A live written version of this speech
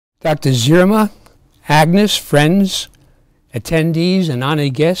Dr. Zirma, Agnes, friends, attendees, and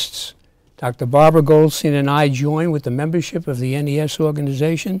honored guests, Dr. Barbara Goldstein and I join with the membership of the NES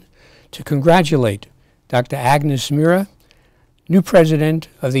organization to congratulate Dr. Agnes Mira, new president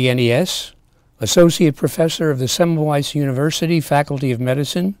of the NES, associate professor of the Semmelweis University Faculty of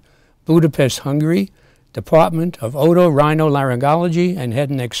Medicine, Budapest, Hungary, Department of Otorhinolaryngology and Head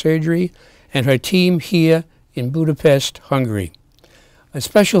and Neck Surgery, and her team here in Budapest, Hungary. A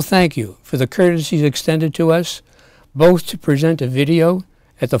special thank you for the courtesies extended to us, both to present a video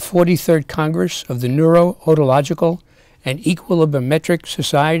at the 43rd Congress of the Neuro-Otological and Equilibrimetric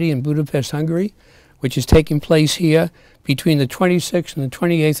Society in Budapest, Hungary, which is taking place here between the 26th and the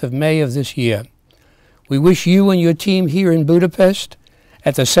 28th of May of this year. We wish you and your team here in Budapest,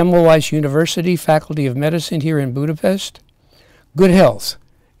 at the Semmelweis University Faculty of Medicine here in Budapest, good health,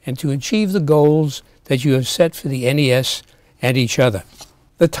 and to achieve the goals that you have set for the NES and each other.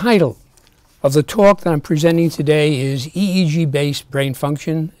 The title of the talk that I'm presenting today is EEG-based brain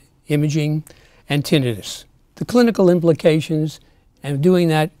function, imaging, and tinnitus. The clinical implications, and doing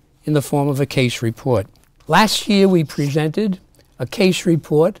that in the form of a case report. Last year we presented a case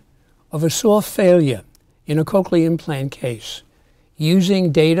report of a soft failure in a cochlear implant case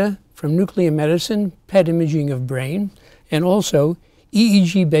using data from nuclear medicine, PET imaging of brain, and also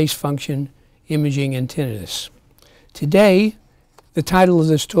EEG-based function, imaging, and tinnitus. Today, the title of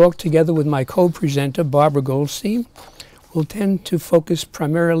this talk, together with my co-presenter, Barbara Goldstein, will tend to focus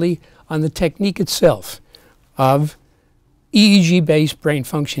primarily on the technique itself of EEG-based brain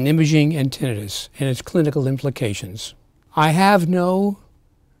function imaging and tinnitus and its clinical implications. I have no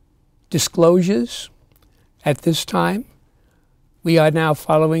disclosures at this time. We are now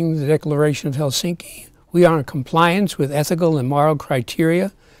following the Declaration of Helsinki. We are in compliance with ethical and moral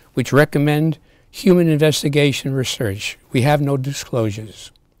criteria which recommend human investigation research. We have no disclosures.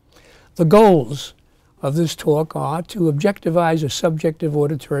 The goals of this talk are to objectivize a subjective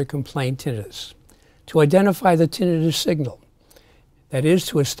auditory complaint, tinnitus, to identify the tinnitus signal, that is,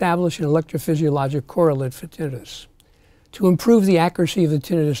 to establish an electrophysiologic correlate for tinnitus, to improve the accuracy of the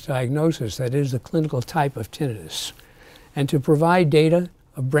tinnitus diagnosis, that is, the clinical type of tinnitus, and to provide data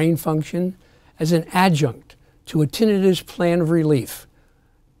of brain function as an adjunct to a tinnitus plan of relief,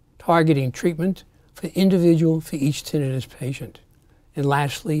 targeting treatment for each tinnitus patient. And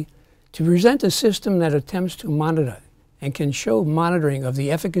lastly, to present a system that attempts to monitor and can show monitoring of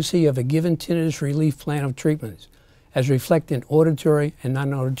the efficacy of a given tinnitus relief plan of treatments as reflected in auditory and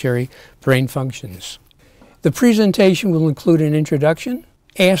non-auditory brain functions. The presentation will include an introduction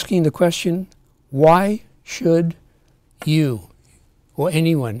asking the question, why should you or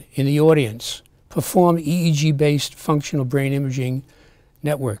anyone in the audience perform EEG-based functional brain imaging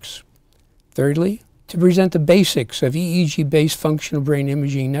networks? Thirdly, to present the basics of EEG-based functional brain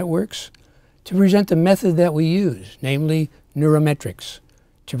imaging networks, to present the method that we use, namely neurometrics,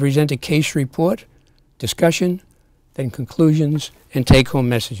 to present a case report, discussion, then conclusions and take-home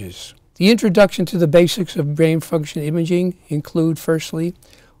messages. The introduction to the basics of brain function imaging include, firstly,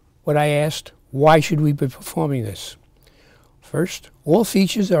 what I asked, why should we be performing this? First, all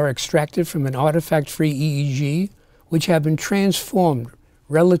features are extracted from an artifact-free EEG, which have been transformed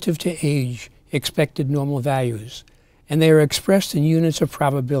relative to age, expected normal values, and they are expressed in units of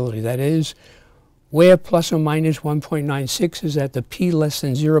probability, that is, where plus or minus 1.96 is at the p less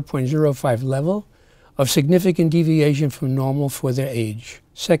than 0.05 level of significant deviation from normal for their age.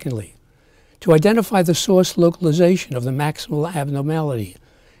 Secondly, to identify the source localization of the maximal abnormality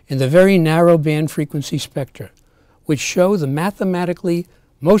in the very narrow band frequency spectra, which show the mathematically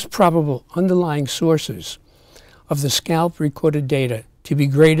most probable underlying sources of the scalp recorded data to be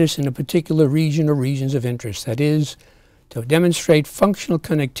greatest in a particular region or regions of interest, that is, to demonstrate functional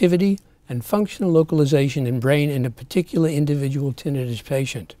connectivity and functional localization in brain in a particular individual tinnitus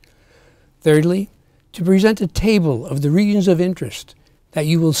patient. Thirdly, to present a table of the regions of interest that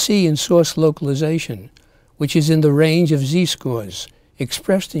you will see in source localization, which is in the range of z-scores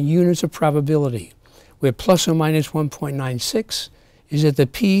expressed in units of probability, where plus or minus 1.96 is at the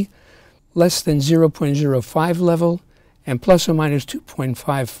p less than 0.05 level and plus or minus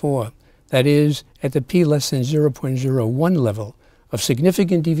 2.54, that is, at the p less than 0.01 level of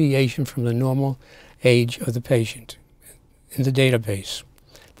significant deviation from the normal age of the patient in the database.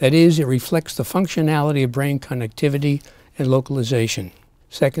 That is, it reflects the functionality of brain connectivity and localization.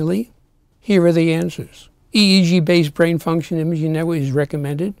 Secondly, here are the answers. EEG-based brain function imaging network is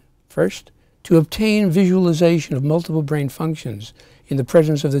recommended, first, to obtain visualization of multiple brain functions in the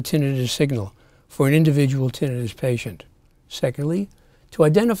presence of the tinnitus signal for an individual tinnitus patient. Secondly, to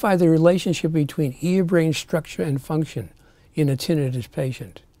identify the relationship between ear-brain structure and function in a tinnitus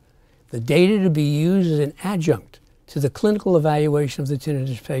patient. the data to be used as an adjunct to the clinical evaluation of the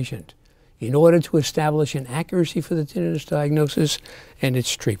tinnitus patient in order to establish an accuracy for the tinnitus diagnosis and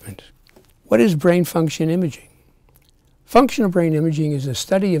its treatment. What is brain function imaging? Functional brain imaging is a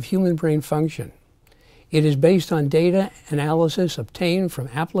study of human brain function. It is based on data analysis obtained from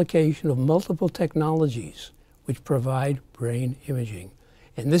application of multiple technologies which provide brain imaging.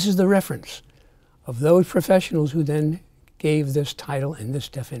 And this is the reference of those professionals who then gave this title and this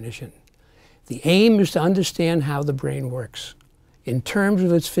definition. The aim is to understand how the brain works in terms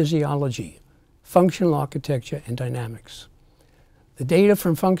of its physiology, functional architecture, and dynamics. The data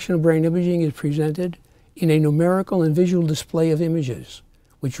from functional brain imaging is presented in a numerical and visual display of images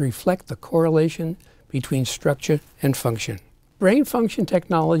which reflect the correlation between structure and function. Brain function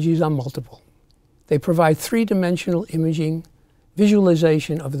technologies are multiple. They provide three-dimensional imaging,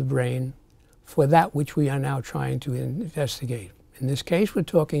 visualization of the brain for that which we are now trying to investigate. In this case, we're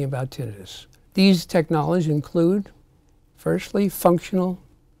talking about tinnitus. These technologies include, firstly, functional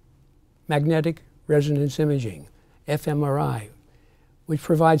magnetic resonance imaging, fMRI, which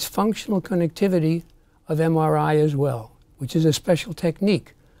provides functional connectivity of MRI as well, which is a special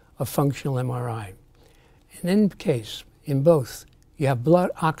technique of functional MRI. And in both, you have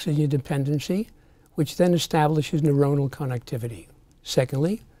blood oxygen dependency, which then establishes neuronal connectivity.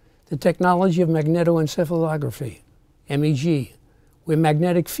 Secondly, the technology of magnetoencephalography, MEG, where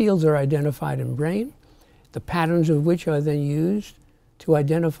magnetic fields are identified in brain, the patterns of which are then used to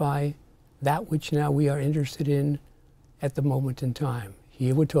identify that which now we are interested in at the moment in time.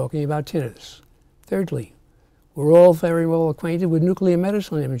 Here we're talking about tinnitus. Thirdly, we're all very well acquainted with nuclear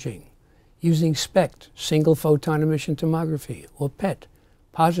medicine imaging, using SPECT, single photon emission tomography, or PET,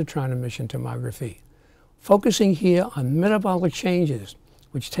 positron emission tomography, focusing here on metabolic changes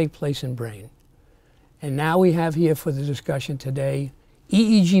which take place in brain. And now we have here for the discussion today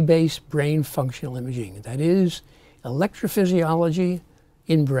EEG-based brain functional imaging. That is electrophysiology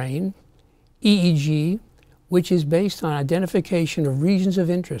in brain, EEG, which is based on identification of regions of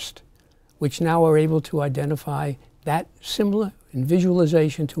interest, which now are able to identify that similar in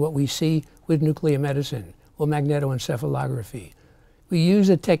visualization to what we see with nuclear medicine or magnetoencephalography. We use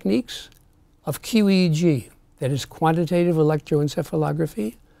the techniques of QEEG, that is quantitative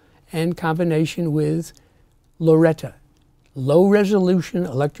electroencephalography, and combination with LORETA, low resolution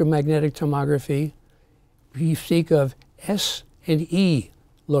electromagnetic tomography. We speak of S and E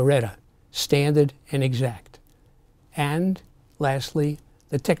LORETA, standard and exact. And lastly,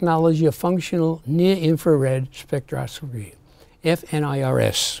 the technology of functional near-infrared spectroscopy,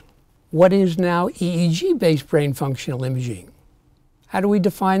 FNIRS. What is now EEG-based brain functional imaging? How do we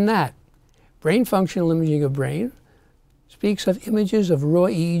define that? Brain functional imaging of brain speaks of images of raw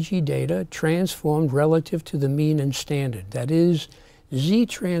EEG data transformed relative to the mean and standard. That is,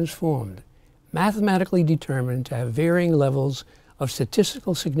 Z-transformed, mathematically determined to have varying levels of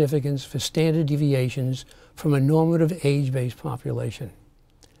statistical significance for standard deviations from a normative age-based population.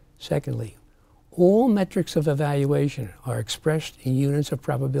 Secondly, all metrics of evaluation are expressed in units of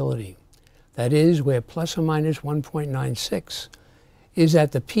probability. That is, where plus or minus 1.96 is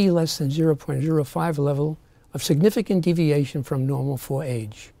at the p less than 0.05 level of significant deviation from normal for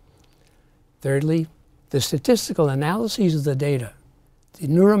age. Thirdly, the statistical analyses of the data, the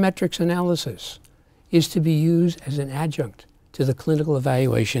neurometrics analysis, is to be used as an adjunct to the clinical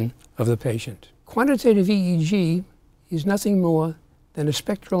evaluation of the patient. Quantitative EEG is nothing more than a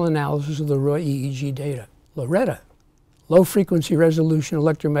spectral analysis of the raw EEG data. LORETA, low frequency resolution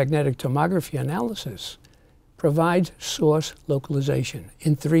electromagnetic tomography analysis, provides source localization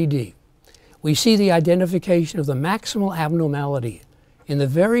in 3D. We see the identification of the maximal abnormality in the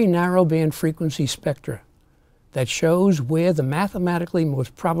very narrow band frequency spectra that shows where the mathematically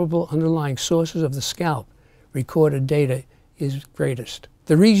most probable underlying sources of the scalp recorded data is greatest.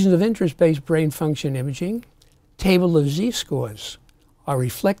 The regions of interest-based brain function imaging, table of Z-scores, are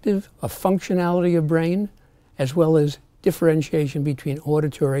reflective of functionality of brain as well as differentiation between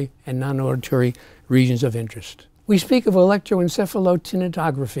auditory and non-auditory regions of interest. We speak of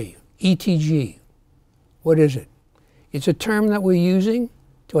electroencephalotinitography, ETG. What is it? It's a term that we're using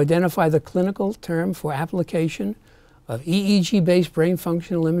to identify the clinical term for application of EEG-based brain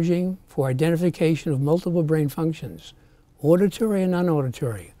functional imaging for identification of multiple brain functions, auditory and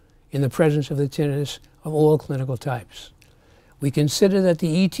non-auditory, in the presence of the tinnitus of all clinical types. We consider that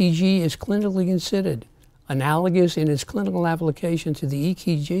the ETG is clinically considered analogous in its clinical application to the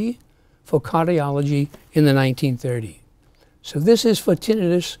EKG for cardiology in the 1930s. So this is for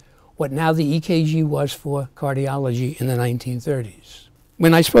tinnitus what now the EKG was for cardiology in the 1930s.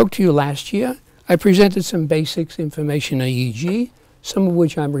 When I spoke to you last year, I presented some basics information on EEG, some of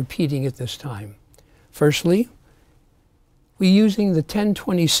which I'm repeating at this time. Firstly, we're using the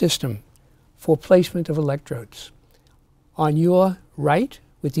 10-20 system for placement of electrodes. On your right,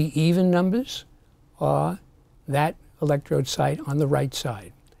 with the even numbers, are that electrode site on the right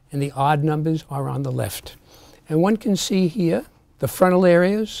side, and the odd numbers are on the left. And one can see here the frontal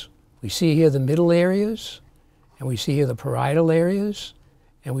areas, we see here the middle areas, and we see here the parietal areas,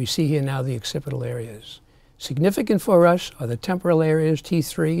 and we see here now the occipital areas. Significant for us are the temporal areas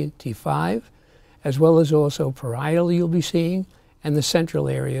T3 and T5, as well as also parietal you'll be seeing, and the central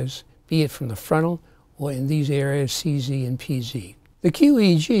areas, be it from the frontal or in these areas CZ and PZ. The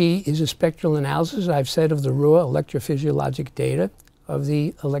QEEG is a spectral analysis, I've said, of the raw electrophysiologic data of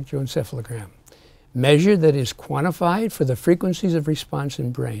the electroencephalogram, measured, that is quantified for the frequencies of response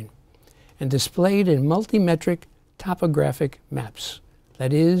in brain, and displayed in multimetric topographic maps,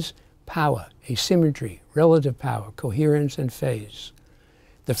 that is, power, asymmetry, relative power, coherence, and phase.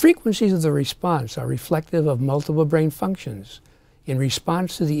 The frequencies of the response are reflective of multiple brain functions in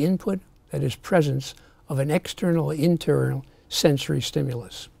response to the input, that is, presence of an external or internal sensory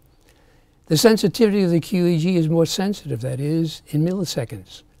stimulus. The sensitivity of the QEEG is more sensitive, that is, in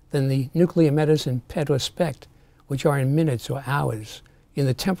milliseconds, than the nuclear medicine PET or SPECT, which are in minutes or hours in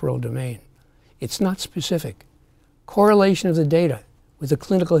the temporal domain. It's not specific. Correlation of the data with the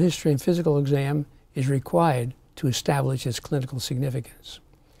clinical history and physical exam is required to establish its clinical significance.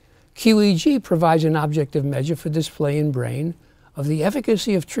 QEEG provides an objective measure for display in brain of the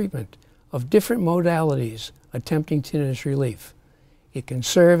efficacy of treatment of different modalities attempting tinnitus relief. It can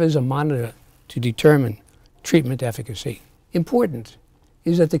serve as a monitor to determine treatment efficacy. Important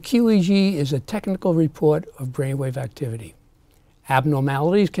is that the QEEG is a technical report of brainwave activity.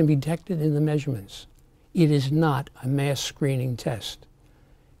 Abnormalities can be detected in the measurements. It is not a mass screening test.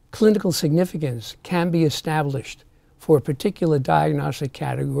 Clinical significance can be established for a particular diagnostic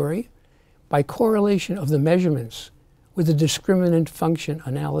category by correlation of the measurements with the discriminant function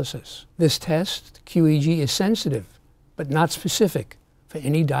analysis. This test, QEEG, is sensitive but not specific for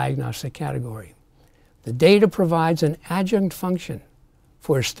any diagnostic category. The data provides an adjunct function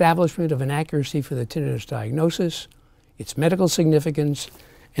for establishment of an accuracy for the tinnitus diagnosis, its medical significance,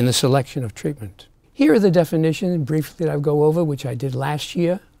 and the selection of treatment. Here are the definitions briefly that I'll go over, which I did last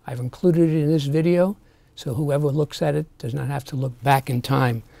year. I've included it in this video, so whoever looks at it does not have to look back in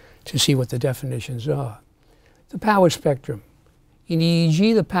time to see what the definitions are. The power spectrum. In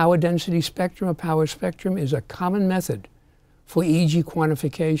EEG, the power density spectrum or power spectrum is a common method for EEG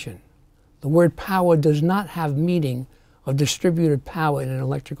quantification. The word power does not have meaning of distributed power in an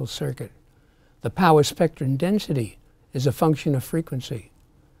electrical circuit. The power spectrum density is a function of frequency.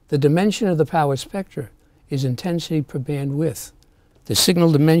 The dimension of the power spectra is intensity per bandwidth. The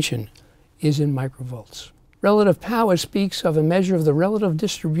signal dimension is in microvolts. Relative power speaks of a measure of the relative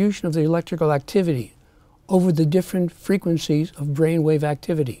distribution of the electrical activity over the different frequencies of brainwave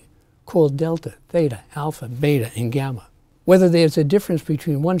activity, called delta, theta, alpha, beta, and gamma. Whether there's a difference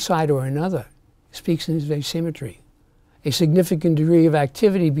between one side or another speaks in asymmetry. A significant degree of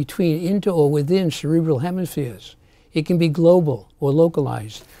activity between into or within cerebral hemispheres. It can be global or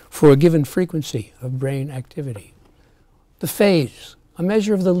localized for a given frequency of brain activity. The phase, a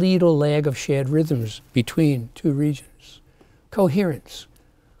measure of the lead or lag of shared rhythms between two regions. Coherence,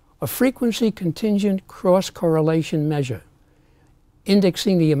 a frequency contingent cross-correlation measure,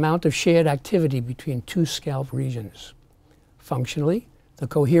 indexing the amount of shared activity between two scalp regions. Functionally, the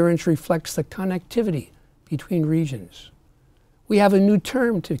coherence reflects the connectivity between regions. We have a new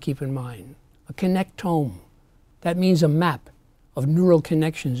term to keep in mind, a connectome. That means a map of neural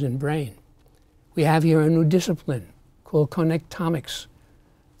connections in brain. We have here a new discipline called connectomics,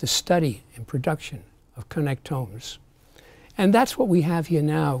 the study and production of connectomes. And that's what we have here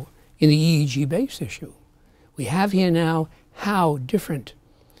now in the EEG base issue. We have here now how different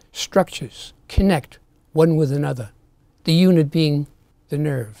structures connect one with another, the unit being the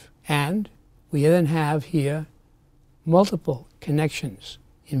nerve. And we then have here multiple connections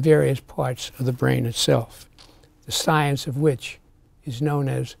in various parts of the brain itself, the science of which is known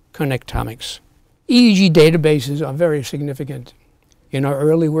as connectomics. EEG databases are very significant. In our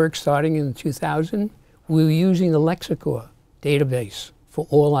early work starting in 2000, we were using the Lexicor database for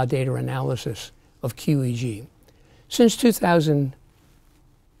all our data analysis of QEEG. Since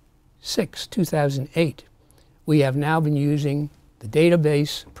 2006, 2008, we have now been using the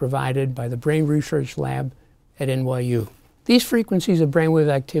database provided by the Brain Research Lab at NYU. These frequencies of brainwave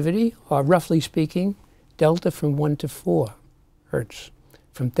activity are, roughly speaking, delta from 1 to 4 hertz,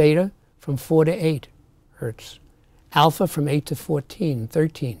 from theta from 4 to 8 hertz, alpha from 8 to 14,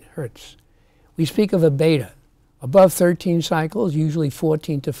 13 hertz. We speak of a beta Above 13 cycles, usually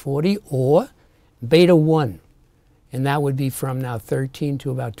 14 to 40, or beta 1, and that would be from now 13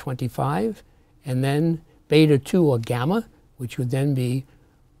 to about 25, and then beta 2 or gamma, which would then be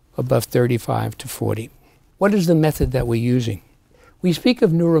above 35 to 40. What is the method that we're using? We speak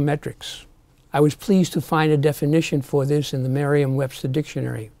of neurometrics. I was pleased to find a definition for this in the Merriam-Webster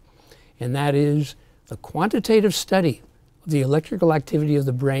dictionary, and that is the quantitative study of the electrical activity of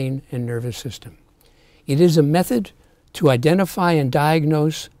the brain and nervous system. It is a method to identify and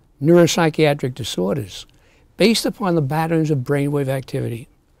diagnose neuropsychiatric disorders based upon the patterns of brainwave activity.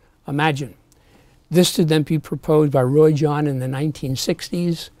 Imagine, this to then be proposed by Roy John in the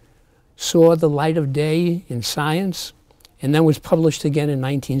 1960s, saw the light of day in Science, and then was published again in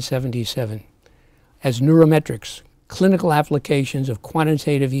 1977 as neurometrics, clinical applications of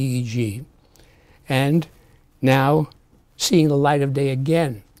quantitative EEG, and now seeing the light of day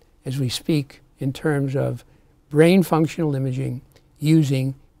again as we speak in terms of brain functional imaging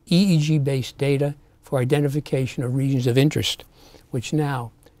using EEG-based data for identification of regions of interest, which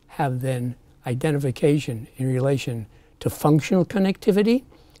now have then identification in relation to functional connectivity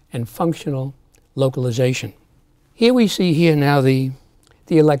and functional localization. Here we see here now the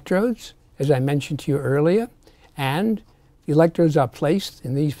electrodes, as I mentioned to you earlier, and the electrodes are placed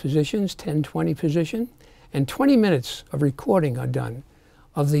in these positions, 10-20 position, and 20 minutes of recording are done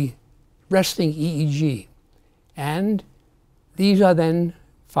of the resting EEG. And these are then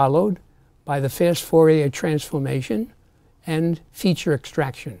followed by the fast Fourier transformation and feature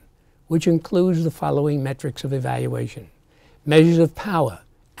extraction, which includes the following metrics of evaluation: measures of power,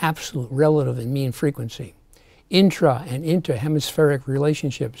 absolute, relative, and mean frequency, intra and interhemispheric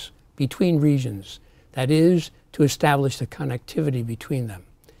relationships between regions, that is, to establish the connectivity between them.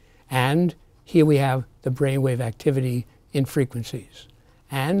 And here we have the brainwave activity in frequencies.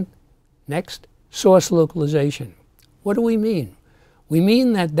 And next, source localization. What do we mean? We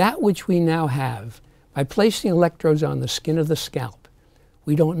mean that which we now have, by placing electrodes on the skin of the scalp,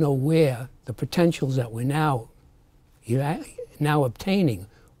 we don't know where the potentials that we're now obtaining,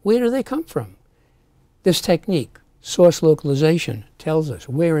 where do they come from? This technique, source localization, tells us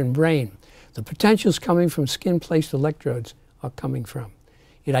where in brain the potentials coming from skin-placed electrodes are coming from.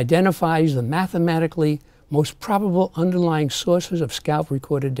 It identifies the mathematically most probable underlying sources of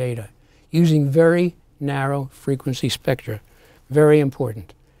scalp-recorded data using very narrow frequency spectra. Very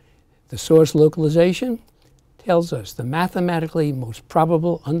important. The source localization tells us the mathematically most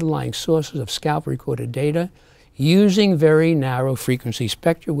probable underlying sources of scalp-recorded data using very narrow frequency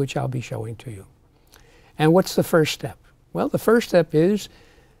spectra, which I'll be showing to you. And what's the first step? Well, the first step is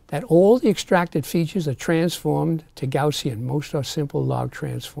that all the extracted features are transformed to Gaussian. Most are simple log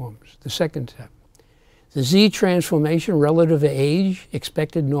transforms. The second step, the Z transformation relative to age,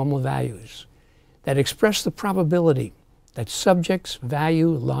 expected normal values that express the probability that subject's value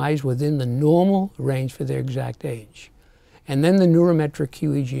lies within the normal range for their exact age. And then the neurometric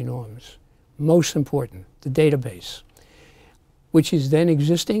QEEG norms. Most important, the database, which is then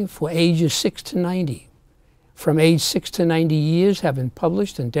existing for ages 6 to 90. From age 6 to 90 years have been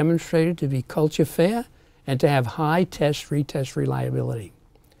published and demonstrated to be culture fair and to have high retest reliability.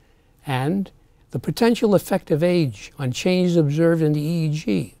 And the potential effect of age on changes observed in the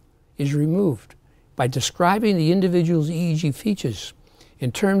EEG is removed by describing the individual's EEG features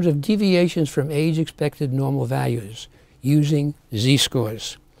in terms of deviations from age-expected normal values using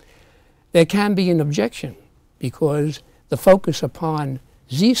Z-scores. There can be an objection because the focus upon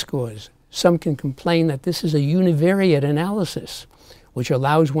Z-scores, some can complain that this is a univariate analysis, which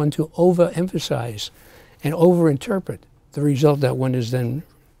allows one to overemphasize and overinterpret the result that one is then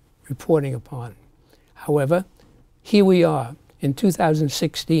reporting upon. However, here we are in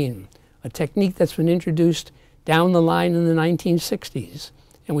 2016, a technique that's been introduced down the line in the 1960s,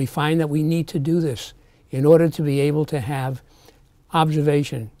 and we find that we need to do this in order to be able to have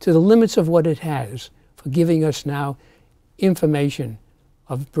observation to the limits of what it has for giving us now information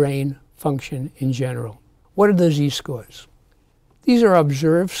of brain function in general. What are the Z-scores? These are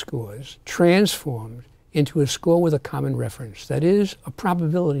observed scores transformed into a score with a common reference, that is, a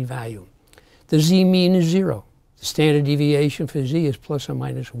probability value. The Z-mean is 0. The standard deviation for Z is plus or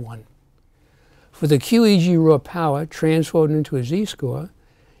minus 1. For the QEEG raw power transformed into a Z-score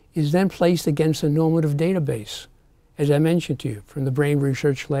is then placed against a normative database, as I mentioned to you, from the Brain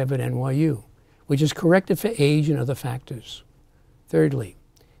Research Lab at NYU, which is corrected for age and other factors. Thirdly,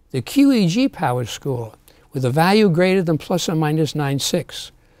 the QEEG power score with a value greater than plus or minus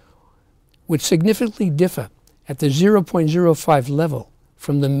 9.6 would significantly differ at the 0.05 level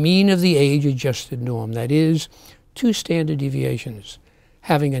from the mean of the age-adjusted norm, that is, 2 standard deviations,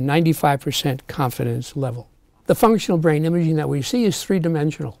 having a 95% confidence level. The functional brain imaging that we see is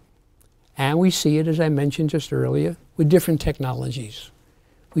three-dimensional. And we see it, as I mentioned just earlier, with different technologies.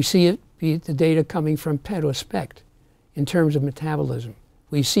 We see it, be it the data coming from PET or SPECT in terms of metabolism.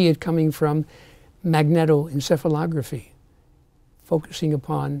 We see it coming from magnetoencephalography, focusing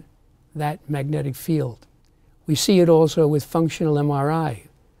upon that magnetic field. We see it also with functional MRI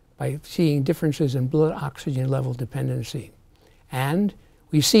by seeing differences in blood oxygen level dependency. And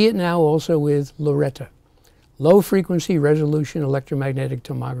we see it now also with LORETA, low frequency resolution electromagnetic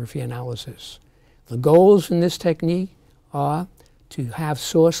tomography analysis. The goals in this technique are to have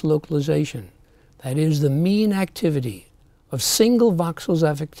source localization, that is the mean activity of single voxels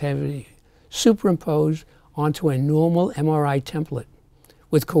of activity superimposed onto a normal MRI template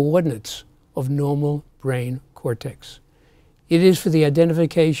with coordinates of normal brain cortex. It is for the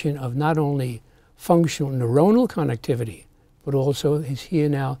identification of not only functional neuronal connectivity, but also is here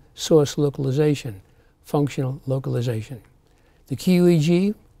now source localization, functional localization. The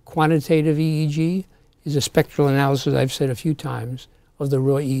QEEG, quantitative EEG, is a spectral analysis, I've said a few times, of the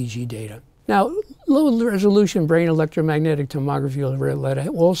raw EEG data. Now, low-resolution brain electromagnetic tomography, LORETA,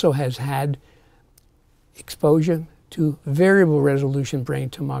 also has had exposure to variable resolution brain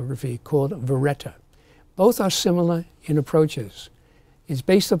tomography called VERETA. Both are similar in approaches. It's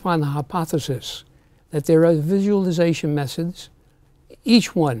based upon the hypothesis that there are visualization methods.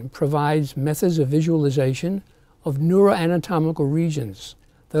 Each one provides methods of visualization of neuroanatomical regions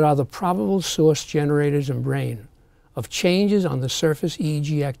that are the probable source generators in brain of changes on the surface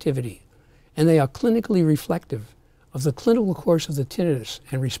EEG activity, and they are clinically reflective of the clinical course of the tinnitus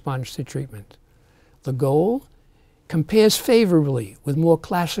and response to treatment. The goal compares favorably with more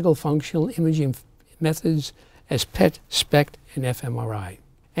classical functional imaging methods as PET, SPECT, and fMRI.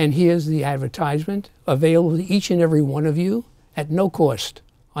 And here's the advertisement available to each and every one of you at no cost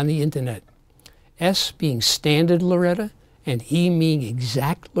on the internet. S being standard LORETA and E being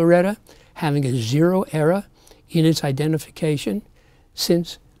exact LORETA, having a zero error in its identification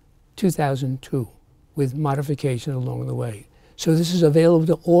since 2002 with modifications along the way. So this is available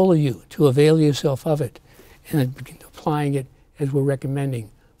to all of you to avail yourself of it and begin applying it as we're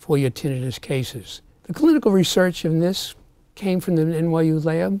recommending for your tinnitus cases. The clinical research in this came from the NYU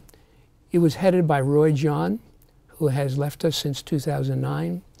lab. It was headed by Roy John, who has left us since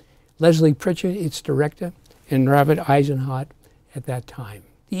 2009, Leslie Pritchard, its director, and Robert Eisenhart at that time.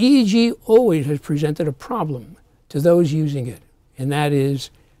 The EEG always has presented a problem to those using it, and that is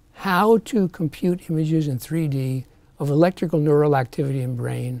how to compute images in 3D of electrical neural activity in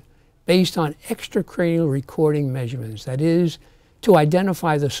brain based on extracranial recording measurements, that is, to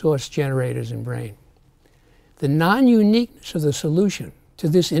identify the source generators in brain. The non-uniqueness of the solution to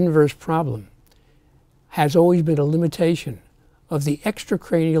this inverse problem has always been a limitation of the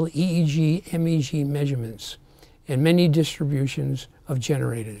extracranial EEG, MEG measurements and many distributions of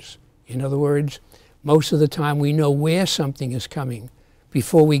generators. In other words, most of the time we know where something is coming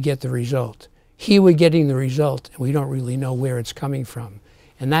before we get the result. Here we're getting the result and we don't really know where it's coming from.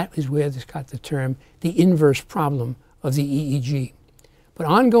 And that is where this got the term the inverse problem of the EEG. But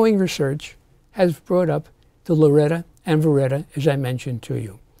ongoing research has brought up the LORETA and VERETA, as I mentioned to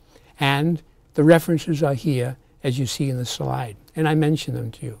you. And the references are here, as you see in the slide, and I mentioned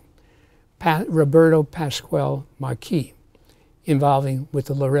them to you. Roberto Pascual Marquis, involving with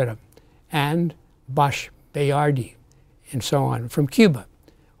the LORETA, and Bosch Bayardi, and so on, from Cuba,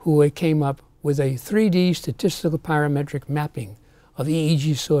 who came up with a 3D statistical parametric mapping of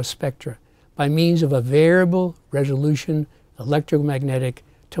EEG source spectra by means of a variable resolution electromagnetic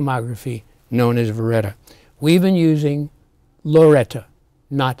tomography known as VERETA. We've been using LORETA,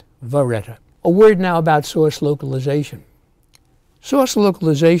 not VERETA. A word now about source localization. Source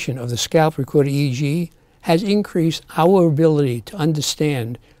localization of the scalp recorded EEG has increased our ability to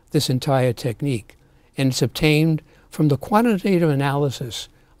understand this entire technique, and it's obtained from the quantitative analysis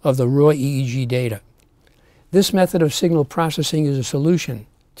of the raw EEG data. This method of signal processing is a solution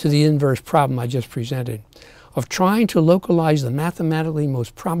to the inverse problem I just presented of trying to localize the mathematically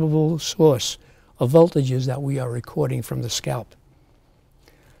most probable source of voltages that we are recording from the scalp.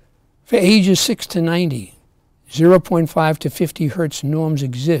 For ages 6 to 90, 0.5 to 50 hertz norms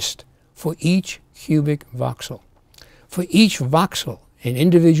exist for each cubic voxel. For each voxel, an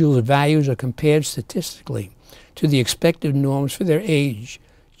individual's values are compared statistically to the expected norms for their age,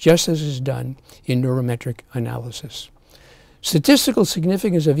 just as is done in neurometric analysis. Statistical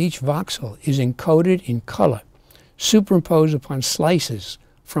significance of each voxel is encoded in color, superimposed upon slices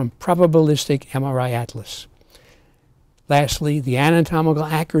from probabilistic MRI atlas. Lastly, the anatomical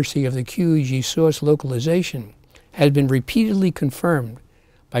accuracy of the QEEG source localization has been repeatedly confirmed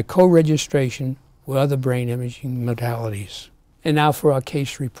by co-registration or other brain imaging modalities. And now for our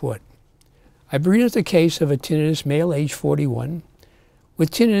case report. I presented the case of a tinnitus male, age 41, with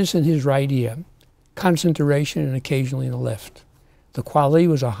tinnitus in his right ear, constant duration and occasionally in the left. The quality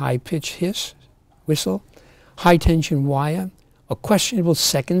was a high-pitched hiss, whistle, high-tension wire, a questionable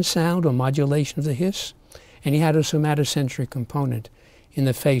second sound or modulation of the hiss, and he had a somatosensory component in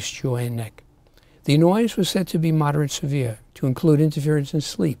the face, jaw, and neck. The annoyance was said to be moderate severe, to include interference in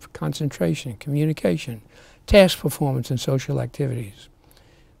sleep, concentration, communication, task performance, and social activities.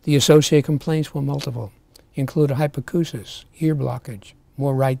 The associated complaints were multiple, including hypoacusis, ear blockage,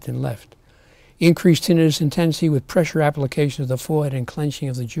 more right than left, increased tinnitus intensity with pressure application of the forehead and clenching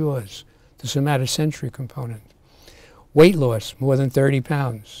of the jaws, the somatosensory component, weight loss, more than 30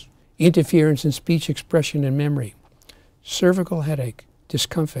 pounds, interference in speech expression and memory, cervical headache,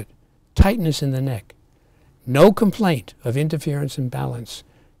 discomfort, tightness in the neck, no complaint of interference in balance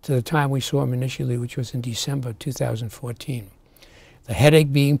to the time we saw him initially, which was in December 2014. The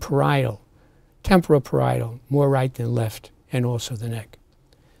headache being parietal, temporal parietal, more right than left, and also the neck.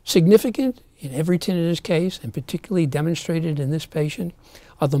 Significant in every tinnitus case, and particularly demonstrated in this patient,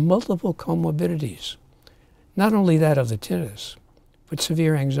 are the multiple comorbidities. Not only that of the tinnitus, but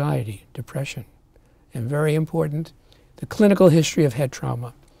severe anxiety, depression, and very important, the clinical history of head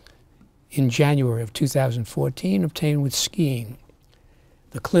trauma in January of 2014 obtained with skiing.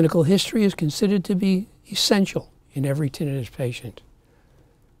 The clinical history is considered to be essential in every tinnitus patient.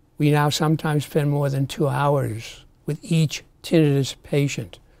 We now sometimes spend more than 2 hours with each tinnitus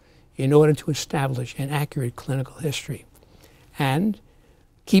patient in order to establish an accurate clinical history. And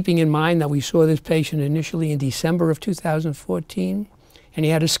keeping in mind that we saw this patient initially in December of 2014, and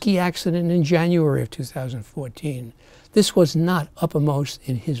he had a ski accident in January of 2014, this was not uppermost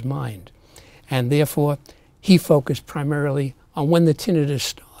in his mind. And therefore, he focused primarily on when the tinnitus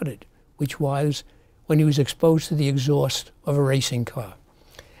started, which was when he was exposed to the exhaust of a racing car.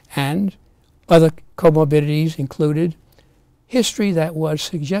 And other comorbidities included history that was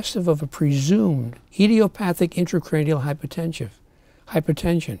suggestive of a presumed idiopathic intracranial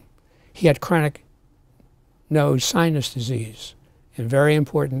hypertension. He had chronic nose sinus disease, and very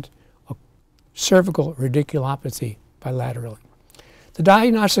important, a cervical radiculopathy bilaterally. The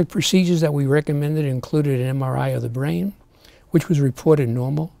diagnostic procedures that we recommended included an MRI of the brain, which was reported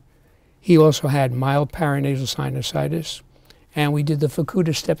normal. He also had mild paranasal sinusitis, and we did the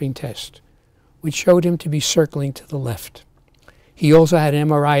Fukuda stepping test, which showed him to be circling to the left. He also had an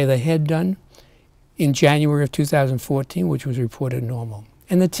MRI of the head done in January of 2014, which was reported normal,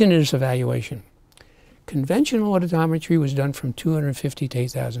 and the tinnitus evaluation. Conventional auditometry was done from 250 to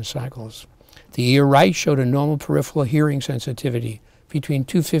 8,000 cycles. The ear right showed a normal peripheral hearing sensitivity between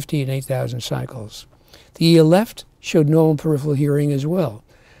 250 and 8,000 cycles. The ear left showed normal peripheral hearing as well,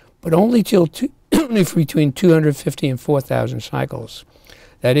 but only between 250 and 4,000 cycles.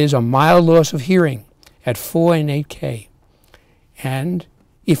 That is a mild loss of hearing at 4 and 8K. And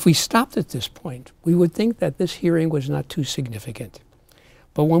if we stopped at this point, we would think that this hearing was not too significant.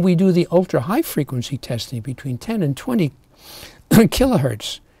 But when we do the ultra-high frequency testing between 10 and 20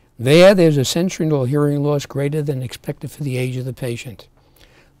 kilohertz, there's a sensorineural hearing loss greater than expected for the age of the patient.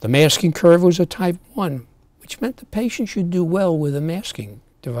 The masking curve was a type 1, which meant the patient should do well with a masking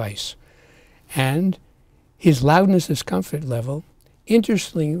device. And his loudness discomfort level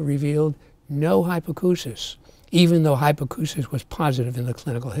interestingly revealed no hypoacusis, even though hypoacusis was positive in the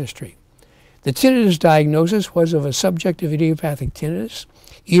clinical history. The tinnitus diagnosis was of a subjective idiopathic tinnitus,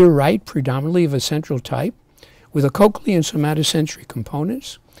 ear right predominantly of a central type, with a cochlear and somatosensory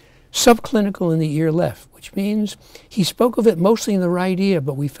components, subclinical in the ear left, which means he spoke of it mostly in the right ear,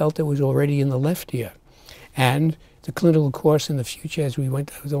 but we felt it was already in the left ear. And the clinical course in the future, as we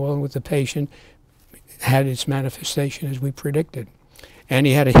went along with the patient, had its manifestation as we predicted. And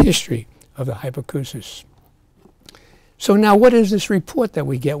he had a history of the hypoacusis. So now what is this report that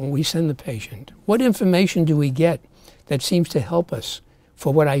we get when we send the patient? What information do we get that seems to help us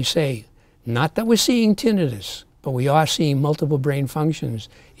for what I say? Not that we're seeing tinnitus, but we are seeing multiple brain functions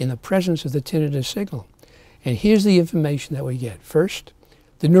in the presence of the tinnitus signal. And here's the information that we get. First,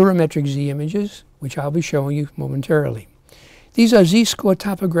 the neurometric Z images, which I'll be showing you momentarily. These are Z-score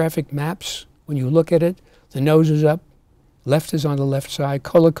topographic maps. When you look at it, the nose is up, left is on the left side,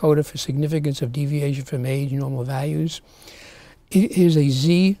 color-coded for significance of deviation from age normal values. It is a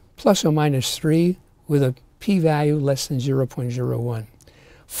Z plus or minus 3 with a p-value less than 0.01.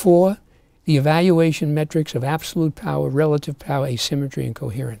 4, the evaluation metrics of absolute power, relative power, asymmetry, and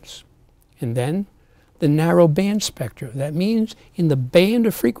coherence. And then the narrow band spectra. That means in the band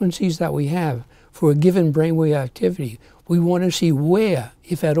of frequencies that we have for a given brainwave activity, we want to see where,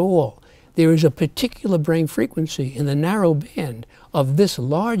 if at all, there is a particular brain frequency in the narrow band of this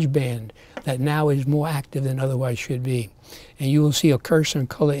large band that now is more active than otherwise should be. And you will see a cursor and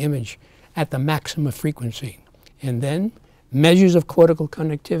color image at the maximum frequency. And then measures of cortical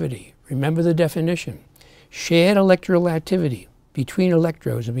conductivity. Remember the definition. Shared electrical activity between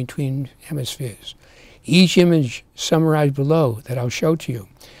electrodes and between hemispheres. Each image summarized below that I'll show to you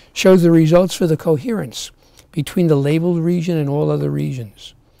shows the results for the coherence between the labeled region and all other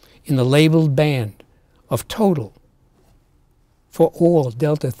regions in the labeled band of total for all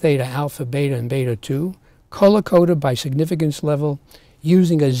delta, theta, alpha, beta, and beta 2, color-coded by significance level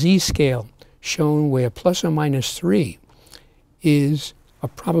using a z-scale shown where plus or minus 3 is a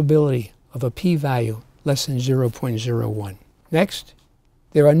probability of a p-value less than 0.01. Next,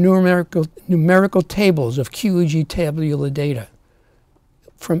 there are numerical tables of QEEG tabular data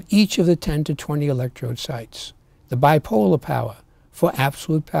from each of the 10 to 20 electrode sites. The bipolar power for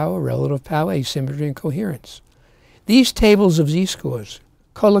absolute power, relative power, asymmetry, and coherence. These tables of z-scores,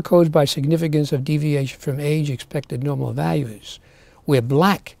 color codes by significance of deviation from age expected normal values, where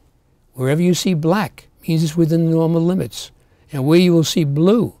black, wherever you see black, means it's within the normal limits, and where you will see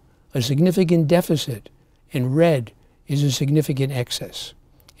blue, a significant deficit, and red is a significant excess.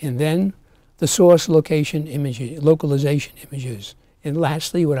 And then the source location images, localization images. And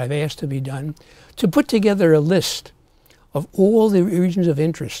lastly, what I've asked to be done, to put together a list of all the regions of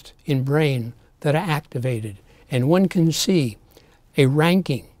interest in brain that are activated. And one can see a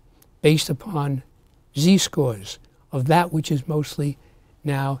ranking based upon z-scores of that which is mostly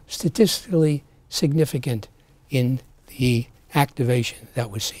now statistically significant in the activation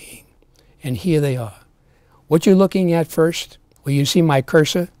that we're seeing. And here they are. What you're looking at first, where you see my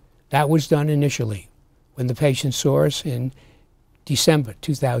cursor, that was done initially when the patient saw us in December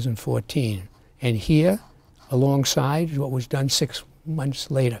 2014. And here, alongside, is what was done 6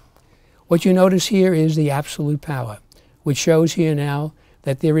 months later. What you notice here is the absolute power, which shows here now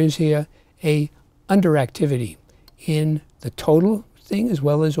that there is here a underactivity in the total thing as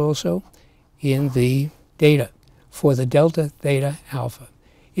well as also in the data for the delta, theta, alpha.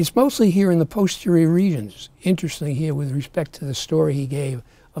 It's mostly here in the posterior regions, interestingly here with respect to the story he gave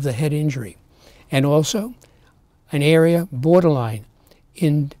of the head injury, and also an area borderline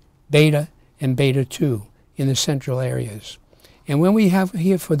in beta and beta 2 in the central areas. And when we have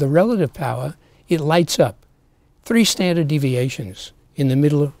here for the relative power, it lights up 3 standard deviations in the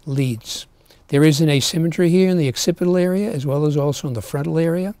middle leads. There is an asymmetry here in the occipital area as well as also in the frontal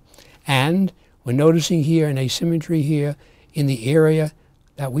area. And we're noticing here an asymmetry here in the area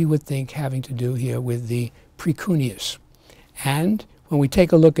that we would think having to do here with the precuneus. And when we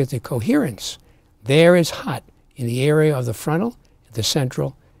take a look at the coherence, there is hot in the area of the frontal, the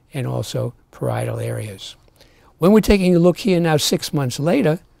central, and also parietal areas. When we're taking a look here now 6 months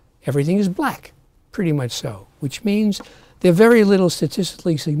later, everything is black, pretty much so, which means there's very little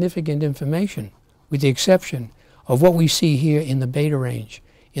statistically significant information, with the exception of what we see here in the beta range,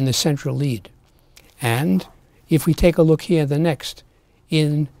 in the central lead. And if we take a look here the next,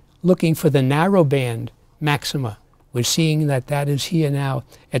 in looking for the narrow band maxima, we're seeing that that is here now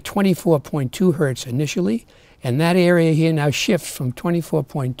at 24.2 hertz initially, and that area here now shifts from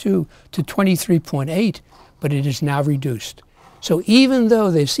 24.2 to 23.8, but it is now reduced. So even though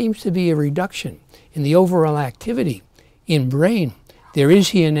there seems to be a reduction in the overall activity in brain, there is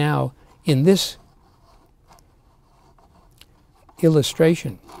here now in this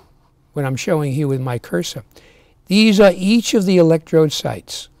illustration, what I'm showing here with my cursor, these are each of the electrode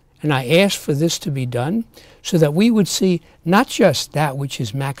sites. And I asked for this to be done so that we would see not just that which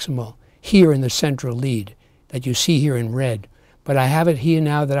is maximal here in the central lead that you see here in red, but I have it here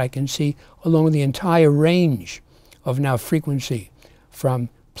now that I can see along the entire range of now frequency from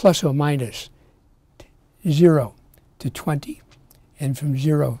plus or minus 0 to 20 and from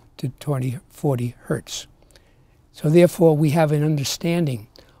 0 to 40 hertz. So therefore we have an understanding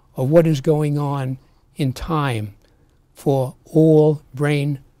of what is going on in time for all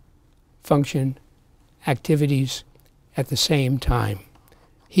brain function activities at the same time.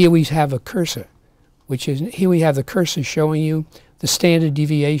 Here we have a cursor, which is, here we have the cursor showing you the standard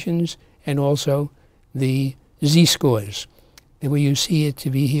deviations and also the z-scores. And where you see it to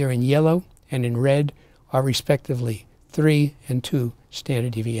be here in yellow and in red are respectively 3 and 2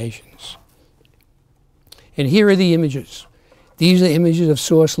 standard deviations. And here are the images. These are images of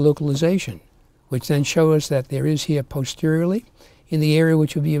source localization, which then show us that there is here posteriorly in the area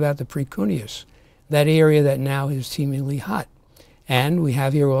which would be about the precuneus, that area that now is seemingly hot. And we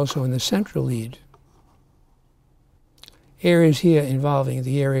have here also in the central lead areas here involving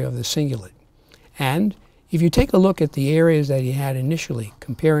the area of the cingulate. And If you take a look at the areas that he had initially,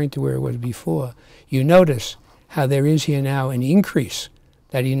 comparing to where it was before, you notice how there is here now an increase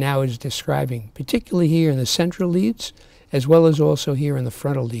that he now is describing, particularly here in the central leads, as well as also here in the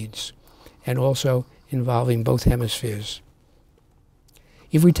frontal leads, and also involving both hemispheres.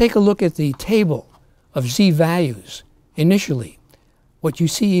 If we take a look at the table of Z values initially, what you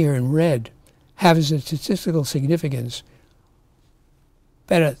see here in red has a statistical significance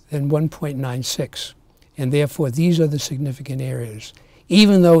better than 1.96. And therefore, these are the significant areas,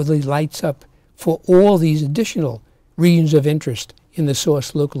 even though it lights up for all these additional regions of interest in the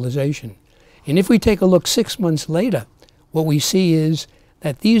source localization. And if we take a look 6 months later, what we see is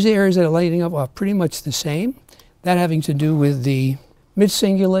that these areas that are lighting up are pretty much the same, that having to do with the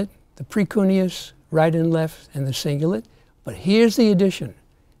mid-cingulate, the precuneus, right and left, and the cingulate. But here's the addition,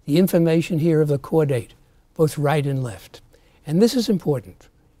 the information here of the caudate, both right and left. And this is important.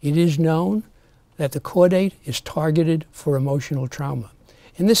 It is known that the caudate is targeted for emotional trauma.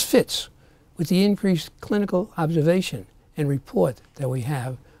 And this fits with the increased clinical observation and report that we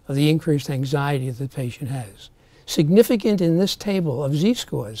have of the increased anxiety that the patient has. Significant in this table of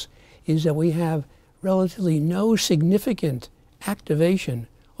Z-scores is that we have relatively no significant activation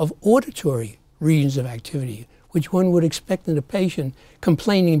of auditory regions of activity, which one would expect in a patient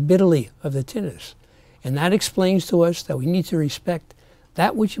complaining bitterly of the tinnitus. And that explains to us that we need to respect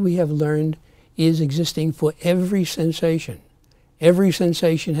that which we have learned is existing for every sensation. Every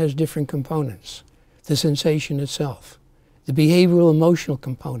sensation has different components. The sensation itself, the behavioral emotional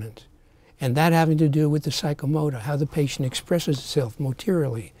component, and that having to do with the psychomotor, how the patient expresses itself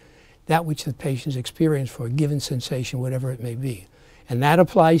motorially, that which the patient's experience for a given sensation, whatever it may be. And that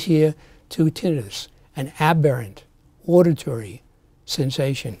applies here to tinnitus, an aberrant auditory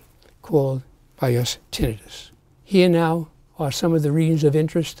sensation called by us tinnitus. Here now are some of the regions of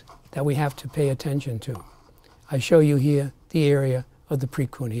interest that we have to pay attention to. I show you here the area of the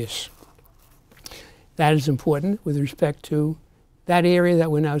precuneus. That is important with respect to that area that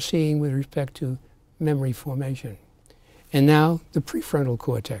we're now seeing with respect to memory formation. And now the prefrontal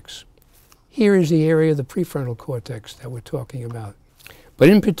cortex. Here is the area of the prefrontal cortex that we're talking about. But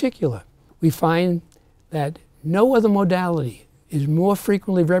in particular, we find that no other modality is more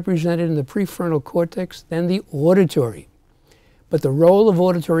frequently represented in the prefrontal cortex than the auditory. But the role of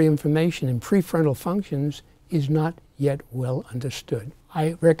auditory information in prefrontal functions is not yet well understood.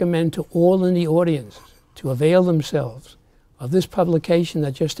 I recommend to all in the audience to avail themselves of this publication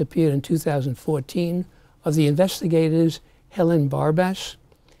that just appeared in 2014 of the investigators Helen Barbas,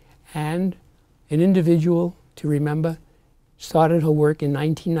 and an individual, to remember, started her work in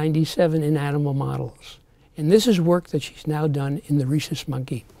 1997 in animal models. And this is work that she's now done in the rhesus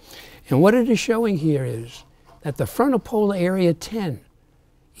monkey. And what it is showing here is that the frontal polar area 10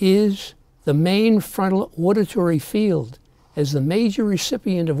 is the main frontal auditory field as the major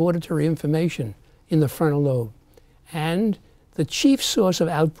recipient of auditory information in the frontal lobe, and the chief source of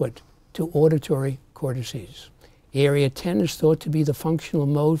output to auditory cortices. Area 10 is thought to be the functional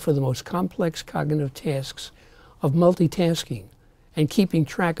mode for the most complex cognitive tasks of multitasking and keeping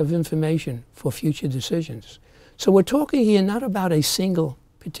track of information for future decisions. So we're talking here not about a single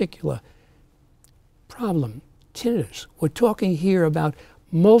particular problem, tinnitus. We're talking here about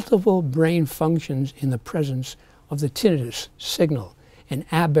multiple brain functions in the presence of the tinnitus signal, an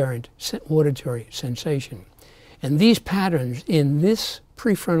aberrant auditory sensation. And these patterns in this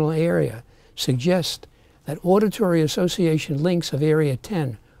prefrontal area suggest that auditory association links of area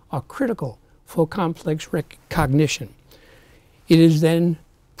 10 are critical for complex cognition. It is then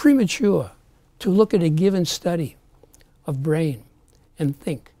premature to look at a given study of brain and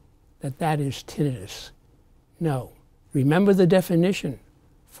think that that is tinnitus. No. Remember the definition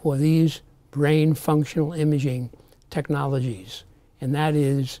for these brain functional imaging technologies, and that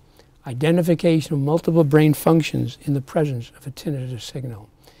is identification of multiple brain functions in the presence of a tinnitus signal.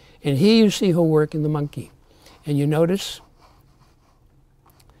 And here you see her work in the monkey. And you notice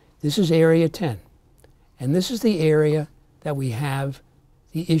this is area 10. And this is the area that we have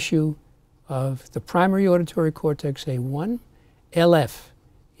the issue of the primary auditory cortex A1. LF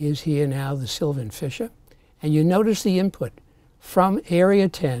is here now the Sylvan fissure. And you notice the input from area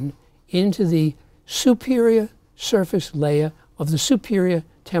 10 into the superior surface layer of the superior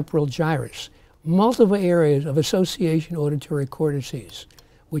temporal gyrus. Multiple areas of association auditory cortices,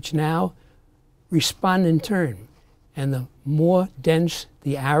 which now respond in turn. And the more dense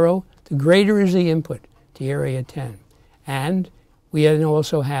the arrow, the greater is the input to area 10. And we then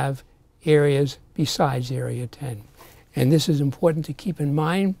also have areas besides area 10. And this is important to keep in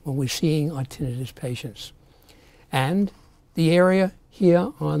mind when we're seeing our tinnitus patients. And the area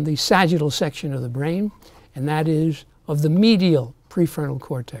here on the sagittal section of the brain, and that is of the medial prefrontal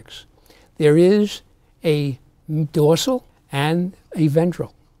cortex. There is a dorsal and a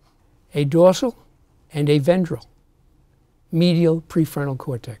ventral, a dorsal and a ventral medial prefrontal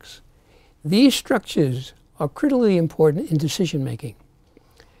cortex. These structures are critically important in decision making.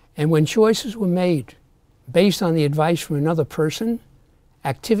 And when choices were made based on the advice from another person,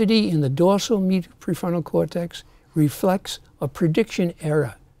 activity in the dorsal medial prefrontal cortex reflects a prediction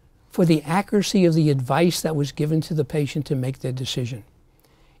error for the accuracy of the advice that was given to the patient to make their decision.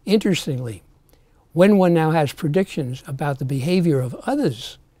 Interestingly, when one now has predictions about the behavior of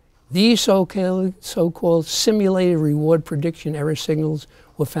others, these so-called simulated reward prediction error signals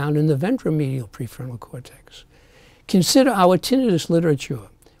were found in the ventromedial prefrontal cortex. Consider our tinnitus literature,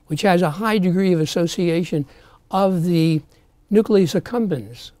 which has a high degree of association of the nucleus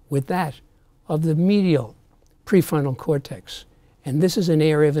accumbens with that of the medial prefrontal cortex. And this is an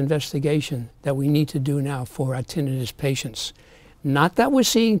area of investigation that we need to do now for our tinnitus patients. Not that we're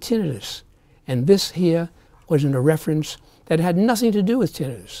seeing tinnitus, and this here wasn't a reference that had nothing to do with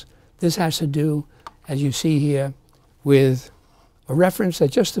tinnitus. This has to do, as you see here, with a reference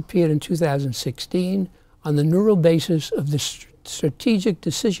that just appeared in 2016 on the neural basis of the strategic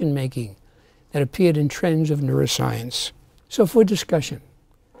decision making that appeared in Trends of Neuroscience. So for discussion,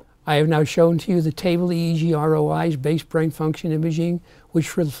 I have now shown to you the table EEG ROIs based brain function imaging,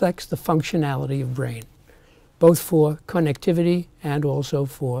 which reflects the functionality of brain, both for connectivity and also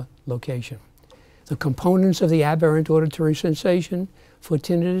for location. The components of the aberrant auditory sensation for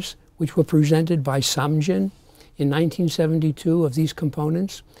tinnitus, which were presented by Samjin in 1972 of these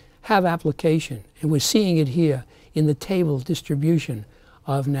components, have application, and we're seeing it here in the table distribution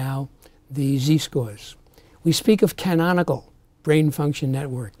of now the z-scores. We speak of canonical brain function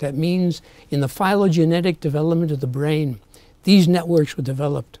network. That means in the phylogenetic development of the brain, these networks were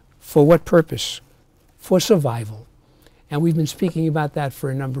developed for what purpose? For survival. And we've been speaking about that for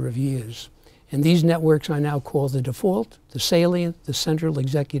a number of years. And these networks are now called the default, the salient, the central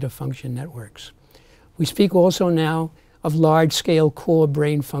executive function networks. We speak also now of large-scale core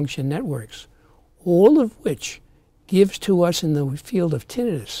brain function networks, all of which gives to us in the field of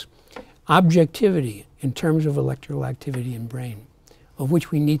tinnitus objectivity in terms of electrical activity in brain, of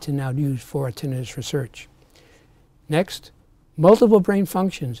which we need to now use for our tinnitus research. Next, multiple brain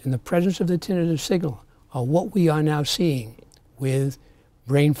functions in the presence of the tinnitus signal are what we are now seeing with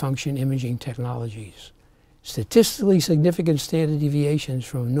brain function imaging technologies. Statistically significant standard deviations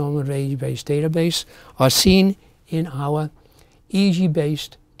from a normal age-based database are seen in our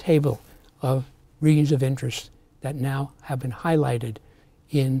EEG-based table of regions of interest that now have been highlighted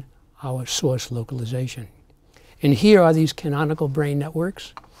in our source localization. And here are these canonical brain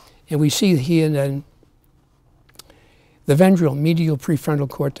networks, and we see here then the ventral medial prefrontal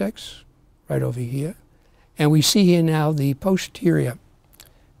cortex, right over here, and we see here now the posterior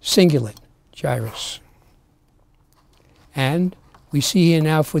cingulate gyrus. And we see here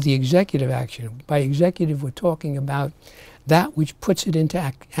now for the executive action. By executive, we're talking about that which puts it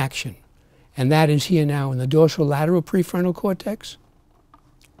into action. And that is here now in the dorsolateral prefrontal cortex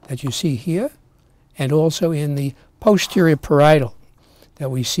that you see here, and also in the posterior parietal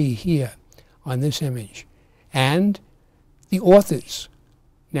that we see here on this image. And the authors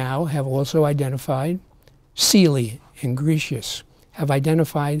now have also identified, Seeley and Grecius have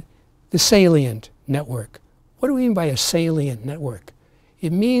identified the salient network. What do we mean by a salient network?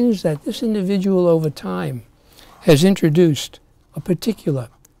 It means that this individual over time has introduced a particular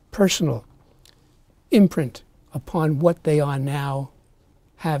personal imprint upon what they are now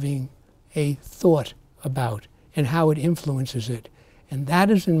having a thought about and how it influences it. And that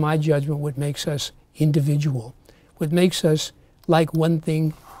is, in my judgment, what makes us individual, what makes us like one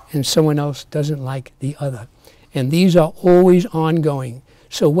thing and someone else doesn't like the other. And these are always ongoing.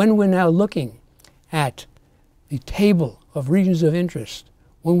 So when we're now looking at the table of regions of interest,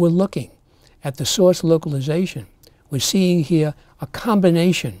 when we're looking at the source localization, we're seeing here a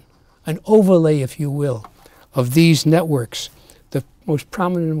combination, an overlay, if you will, of these networks, the most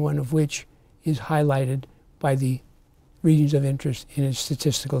prominent one of which is highlighted by the regions of interest in its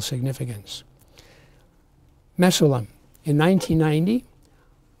statistical significance. Mesolem, in 1990,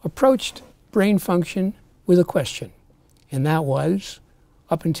 approached brain function with a question, and that was,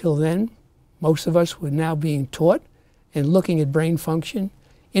 up until then, most of us were now being taught and looking at brain function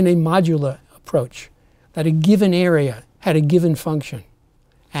in a modular approach, that a given area had a given function.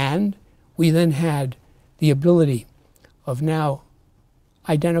 And we then had the ability of now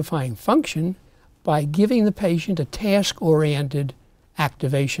identifying function by giving the patient a task-oriented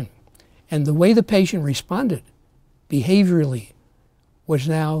activation. And the way the patient responded behaviorally was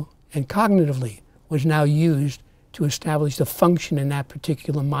now, and cognitively, was now used to establish the function in that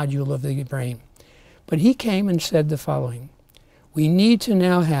particular module of the brain. But he came and said the following: we need to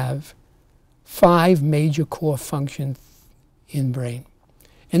now have 5 major core functions in brain.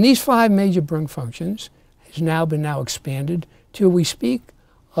 And these 5 major brain functions has now been expanded till we speak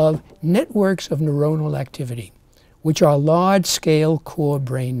of networks of neuronal activity, which are large-scale core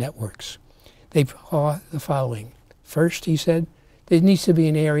brain networks. They are the following. First, he said, there needs to be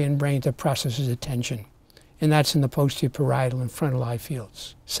an area in brain that processes attention, and that's in the posterior parietal and frontal eye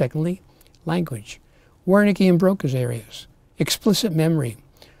fields. Secondly, language, Wernicke and Broca's areas, explicit memory,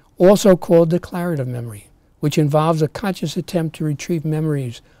 also called declarative memory, which involves a conscious attempt to retrieve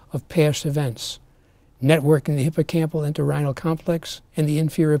memories of past events, network in the hippocampal entorhinal complex and the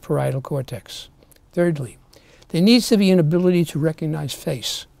inferior parietal cortex. Thirdly, there needs to be an ability to recognize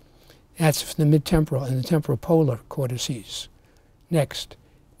face. That's the midtemporal and the temporal polar cortices. Next,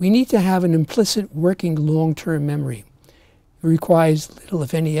 we need to have an implicit working long-term memory. It requires little,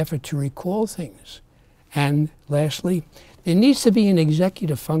 if any, effort to recall things. And lastly, there needs to be an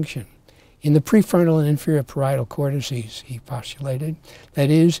executive function in the prefrontal and inferior parietal cortices, he postulated,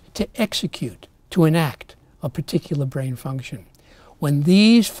 that is, to execute, to enact a particular brain function. When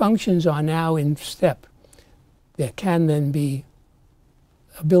these functions are now in step, there can then be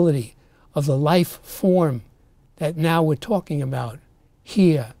ability of the life form that now we're talking about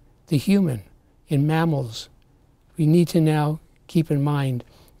here, the human, in mammals. We need to now keep in mind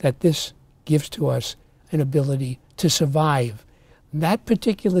that this gives to us an ability to survive. That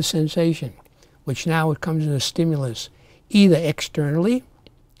particular sensation, which now it comes as a stimulus, either externally,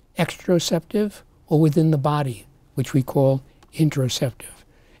 exteroceptive, or within the body, which we call interoceptive.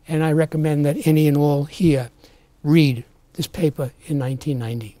 And I recommend that any and all here read this paper in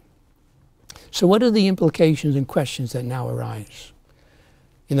 1990. So what are the implications and questions that now arise?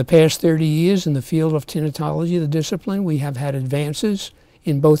 In the past 30 years in the field of tinnitus, the discipline, we have had advances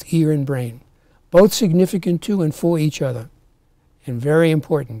in both ear and brain, both significant to and for each other, and very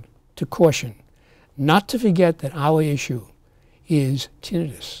important to caution, not to forget that our issue is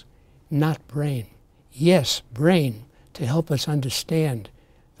tinnitus, not brain. Yes, brain, to help us understand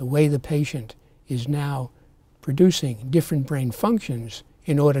the way the patient is now producing different brain functions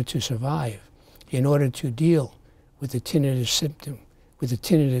in order to survive, in order to deal with the tinnitus symptom, with the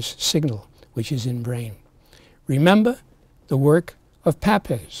tinnitus signal, which is in brain. Remember the work of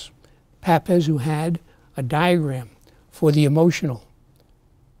Papez. Papez, who had a diagram for the emotional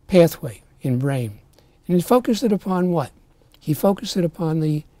pathway in brain. And he focused it upon what? He focused it upon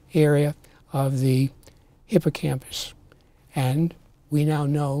the area of the hippocampus. And we now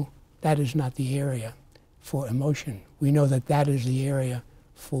know that is not the area for emotion. We know that that is the area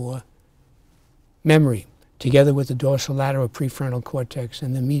for memory, together with the dorsolateral prefrontal cortex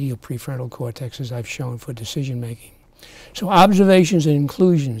and the medial prefrontal cortex, as I've shown, for decision making. So observations and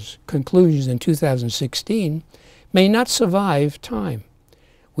conclusions in 2016 may not survive time.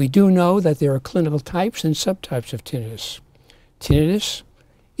 We do know that there are clinical types and subtypes of tinnitus. Tinnitus,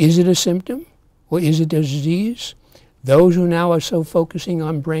 is it a symptom or is it a disease? Those who now are so focusing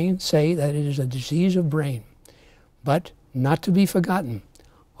on brain say that it is a disease of brain. But not to be forgotten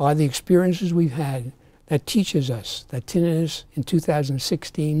are the experiences we've had that teaches us that tinnitus in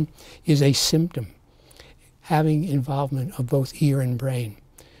 2016 is a symptom having involvement of both ear and brain.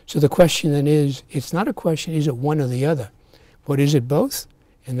 So the question then is, it's not a question, is it one or the other, but is it both?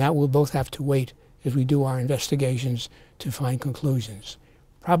 And that we'll both have to wait as we do our investigations to find conclusions.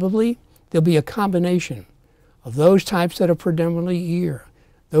 Probably there'll be a combination of those types that are predominantly ear,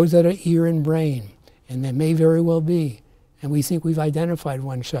 those that are ear and brain, and there may very well be, and we think we've identified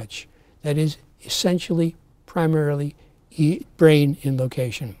one such, that is essentially, primarily brain in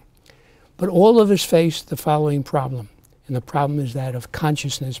location. But all of us face the following problem, and the problem is that of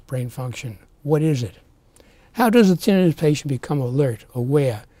consciousness brain function. What is it? How does a tinnitus patient become alert,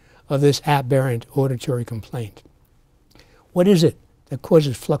 aware of this aberrant auditory complaint? What is it that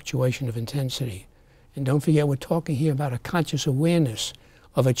causes fluctuation of intensity? And don't forget, we're talking here about a conscious awareness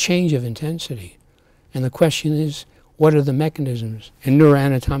of a change of intensity. And the question is, what are the mechanisms and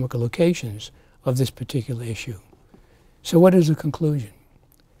neuroanatomical locations of this particular issue? So what is the conclusion?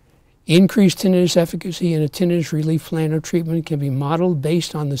 Increased tinnitus efficacy in a tinnitus relief plan of treatment can be modeled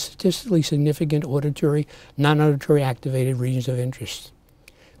based on the statistically significant auditory, non-auditory activated regions of interest.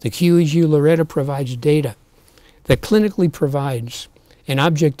 The QEEG Loretta provides data that clinically provides an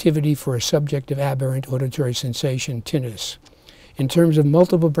objectivity for a subjective aberrant auditory sensation, tinnitus, in terms of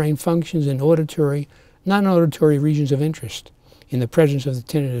multiple brain functions in auditory, non-auditory regions of interest in the presence of the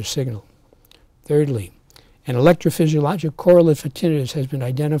tinnitus signal. Thirdly, An electrophysiologic correlate for tinnitus has been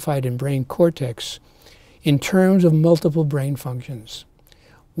identified in brain cortex in terms of multiple brain functions.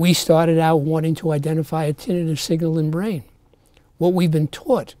 We started out wanting to identify a tinnitus signal in brain. What we've been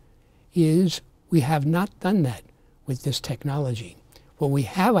taught is we have not done that with this technology. What we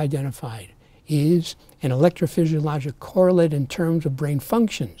have identified is an electrophysiologic correlate in terms of brain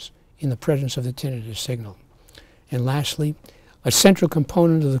functions in the presence of the tinnitus signal. And lastly, a central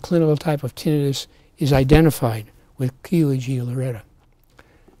component of the clinical type of tinnitus is identified with QEEG Loretta.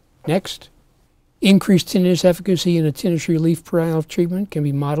 Next, increased tinnitus efficacy in a tinnitus relief trial treatment can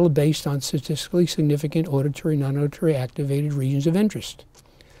be modeled based on statistically significant auditory, non-auditory activated regions of interest.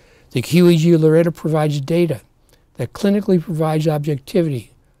 The QEEG Loretta provides data that clinically provides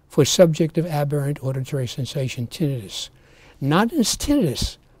objectivity for subjective aberrant auditory sensation tinnitus, not as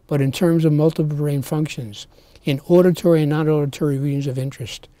tinnitus, but in terms of multiple brain functions in auditory and non-auditory regions of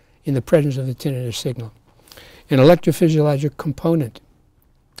interest in the presence of the tinnitus signal. An electrophysiologic component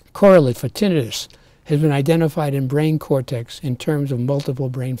correlate for tinnitus has been identified in brain cortex in terms of multiple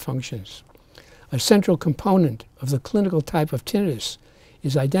brain functions. A central component of the clinical type of tinnitus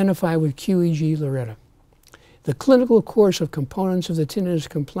is identified with QEEG Loretta. The clinical course of components of the tinnitus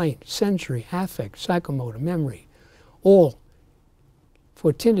complaint, sensory, affect, psychomotor, memory, all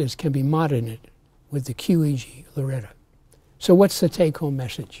for tinnitus can be modeled with the QEEG Loretta. So what's the take-home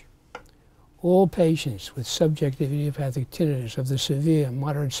message? All patients with subjective idiopathic tinnitus of the severe,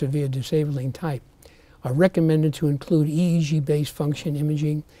 moderate, severe disabling type are recommended to include EEG-based function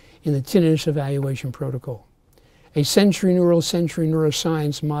imaging in the tinnitus evaluation protocol. A sensory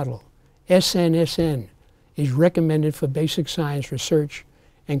neuroscience model, SNSN, is recommended for basic science research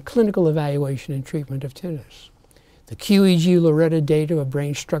and clinical evaluation and treatment of tinnitus. The QEEG Loretta data of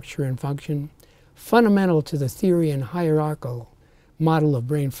brain structure and function, fundamental to the theory and hierarchical model of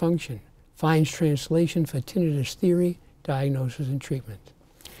brain function, finds translation for tinnitus theory, diagnosis, and treatment.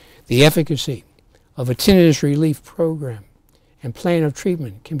 The efficacy of a tinnitus relief program and plan of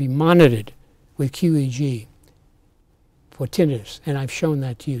treatment can be monitored with QEEG for tinnitus, and I've shown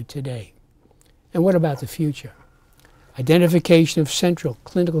that to you today. And what about the future? Identification of central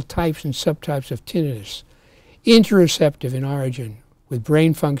clinical types and subtypes of tinnitus, interoceptive in origin with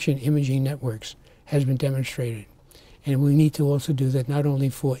brain function imaging networks, has been demonstrated. And we need to also do that not only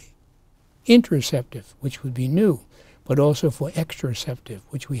for interoceptive, which would be new, but also for exteroceptive,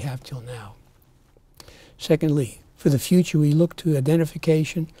 which we have till now. Secondly, for the future, we look to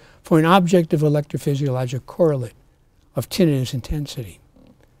identification for an objective electrophysiologic correlate of tinnitus intensity.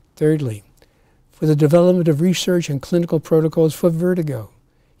 Thirdly, for the development of research and clinical protocols for vertigo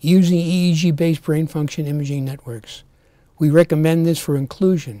using EEG-based brain function imaging networks. We recommend this for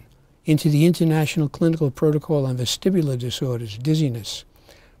inclusion into the International Clinical Protocol on Vestibular Disorders, dizziness,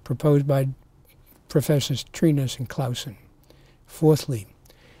 proposed by Professors Trinas and Clausen. Fourthly,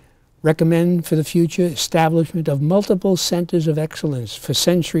 recommend for the future establishment of multiple centers of excellence for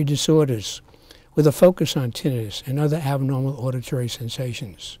sensory disorders with a focus on tinnitus and other abnormal auditory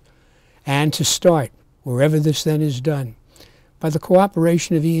sensations. And to start, wherever this then is done, by the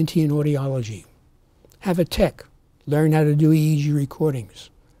cooperation of ENT and audiology. Have a tech learn how to do EEG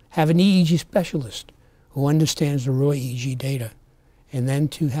recordings. Have an EEG specialist who understands the raw EEG data, and then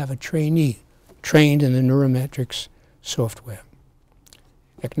to have a trainee trained in the neurometrics software.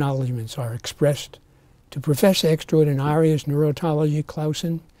 Acknowledgements are expressed to Professor Extraordinarius Neurotology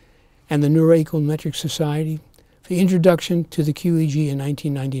Clausen and the Neuroeconometric Society for introduction to the QEEG in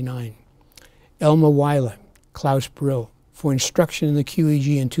 1999. Elmer Weiler, Klaus Brill, for instruction in the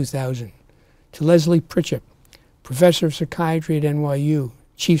QEEG in 2000. To Leslie Pritchett, Professor of Psychiatry at NYU,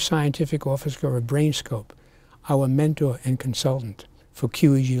 Chief Scientific Officer of BrainScope, our mentor and consultant for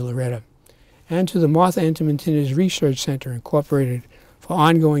QEEG Loretta. And to the Martha Enterman Tinnitus Research Center, Incorporated, for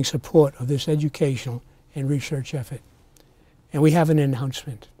ongoing support of this educational and research effort. And we have an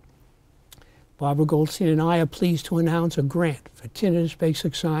announcement. Barbara Goldstein and I are pleased to announce a grant for tinnitus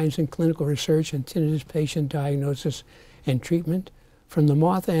basic science and clinical research and tinnitus patient diagnosis and treatment from the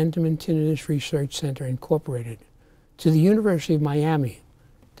Martha Enterman Tinnitus Research Center, Incorporated, to the University of Miami,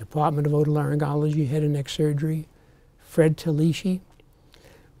 Department of Otolaryngology, Head and Neck Surgery, Fred Talishi,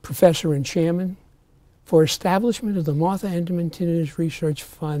 Professor and Chairman, for establishment of the Martha Enterman Tinnitus Research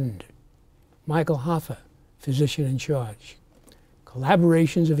Fund. Michael Hoffa, Physician in Charge.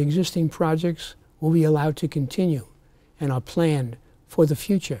 Collaborations of existing projects will be allowed to continue and are planned for the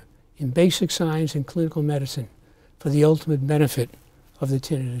future in basic science and clinical medicine for the ultimate benefit of the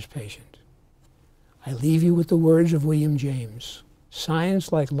tinnitus patient. I leave you with the words of William James.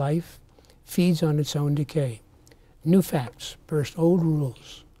 Science, like life, feeds on its own decay. New facts burst old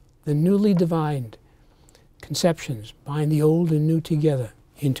rules. The newly divined conceptions bind the old and new together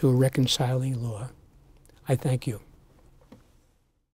into a reconciling law. I thank you.